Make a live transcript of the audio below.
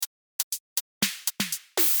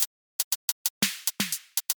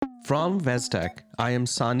From Vestech, I am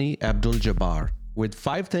Sani Abdul Jabbar with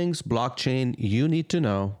 5 things blockchain you need to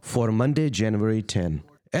know for Monday, January 10.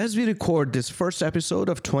 As we record this first episode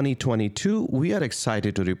of 2022, we are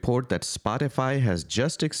excited to report that Spotify has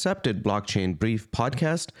just accepted Blockchain Brief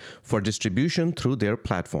podcast for distribution through their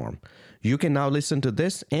platform. You can now listen to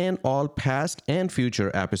this and all past and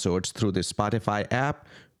future episodes through the Spotify app.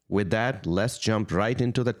 With that, let's jump right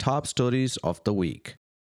into the top stories of the week.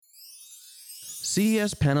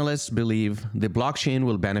 CES panelists believe the blockchain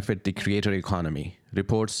will benefit the creator economy,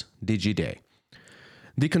 reports DigiDay.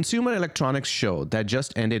 The Consumer Electronics Show that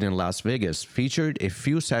just ended in Las Vegas featured a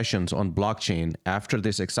few sessions on blockchain after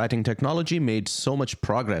this exciting technology made so much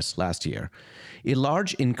progress last year. A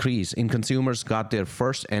large increase in consumers got their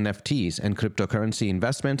first NFTs and cryptocurrency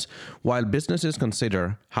investments, while businesses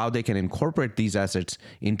consider how they can incorporate these assets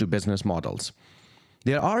into business models.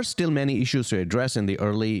 There are still many issues to address in the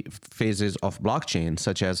early phases of blockchain,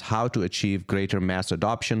 such as how to achieve greater mass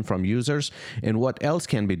adoption from users and what else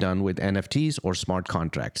can be done with NFTs or smart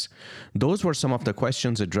contracts. Those were some of the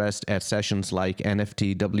questions addressed at sessions like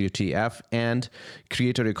NFT WTF and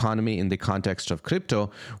Creator Economy in the context of crypto,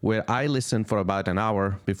 where I listened for about an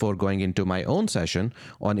hour before going into my own session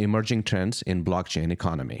on emerging trends in blockchain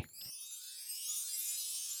economy.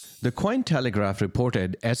 The Cointelegraph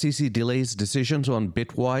reported SEC delays decisions on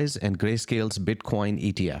Bitwise and Grayscale's Bitcoin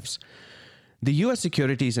ETFs. The U.S.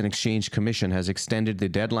 Securities and Exchange Commission has extended the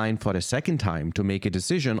deadline for a second time to make a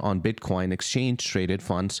decision on Bitcoin exchange-traded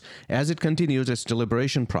funds as it continues its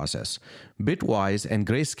deliberation process. Bitwise and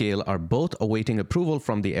Grayscale are both awaiting approval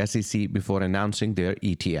from the SEC before announcing their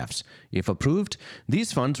ETFs. If approved,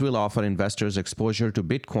 these funds will offer investors exposure to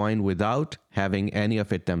Bitcoin without having any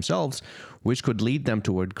of it themselves, which could lead them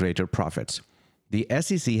toward greater profits. The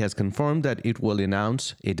SEC has confirmed that it will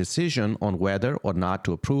announce a decision on whether or not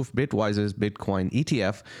to approve Bitwise's Bitcoin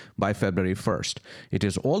ETF by February 1st. It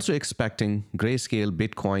is also expecting Grayscale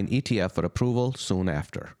Bitcoin ETF for approval soon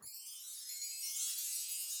after.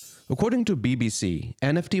 According to BBC,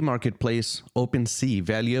 NFT marketplace OpenSea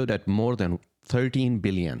valued at more than $13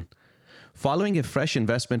 billion. Following a fresh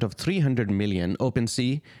investment of $300 million,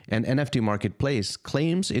 OpenSea, an NFT marketplace,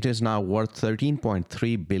 claims it is now worth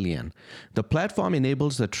 $13.3 billion. The platform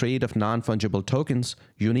enables the trade of non-fungible tokens,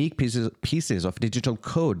 unique pieces of digital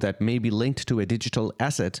code that may be linked to a digital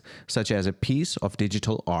asset, such as a piece of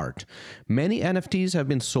digital art. Many NFTs have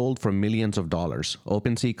been sold for millions of dollars.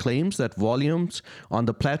 OpenSea claims that volumes on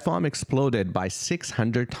the platform exploded by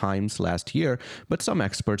 600 times last year, but some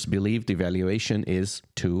experts believe the valuation is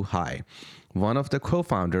too high. One of the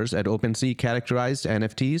co-founders at OpenSea characterized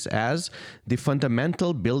NFTs as the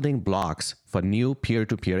fundamental building blocks for new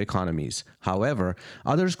peer-to-peer economies. However,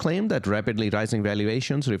 others claim that rapidly rising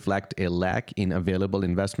valuations reflect a lack in available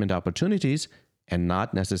investment opportunities and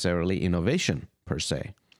not necessarily innovation per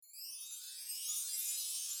se.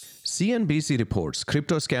 CNBC reports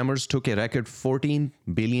crypto scammers took a record $14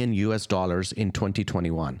 billion in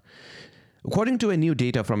 2021. According to a new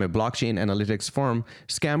data from a blockchain analytics firm,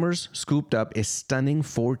 scammers scooped up a stunning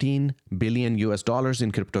 $14 billion in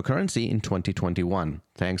cryptocurrency in 2021,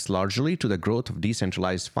 thanks largely to the growth of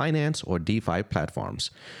decentralized finance or DeFi platforms.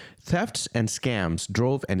 Thefts and scams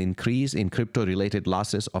drove an increase in crypto-related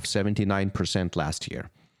losses of 79% last year.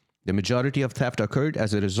 The majority of theft occurred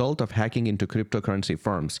as a result of hacking into cryptocurrency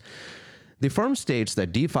firms. The firm states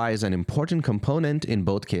that DeFi is an important component in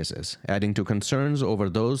both cases, adding to concerns over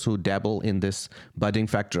those who dabble in this budding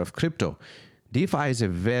factor of crypto. DeFi is a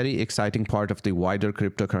very exciting part of the wider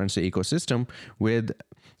cryptocurrency ecosystem with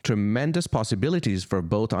tremendous possibilities for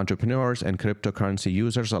both entrepreneurs and cryptocurrency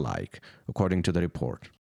users alike, according to the report.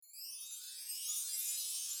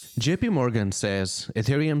 JP Morgan says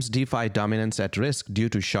Ethereum's DeFi dominance at risk due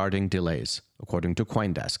to sharding delays, according to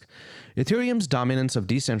CoinDesk. Ethereum's dominance of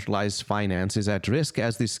decentralized finance is at risk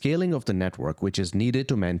as the scaling of the network, which is needed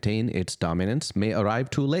to maintain its dominance, may arrive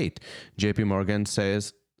too late, JP Morgan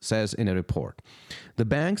says in a report. The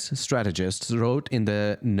bank's strategists wrote in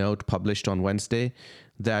the note published on Wednesday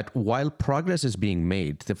that while progress is being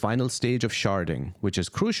made, the final stage of sharding, which is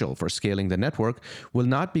crucial for scaling the network, will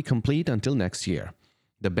not be complete until next year.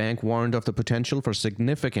 The bank warned of the potential for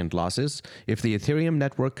significant losses if the Ethereum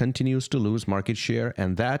network continues to lose market share,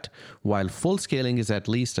 and that, while full scaling is at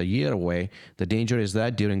least a year away, the danger is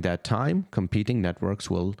that during that time, competing networks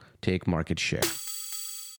will take market share.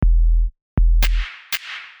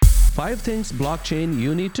 5 Things Blockchain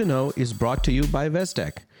You Need to Know is brought to you by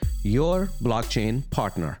Vestech, your blockchain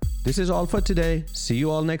partner. This is all for today. See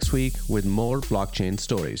you all next week with more blockchain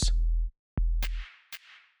stories.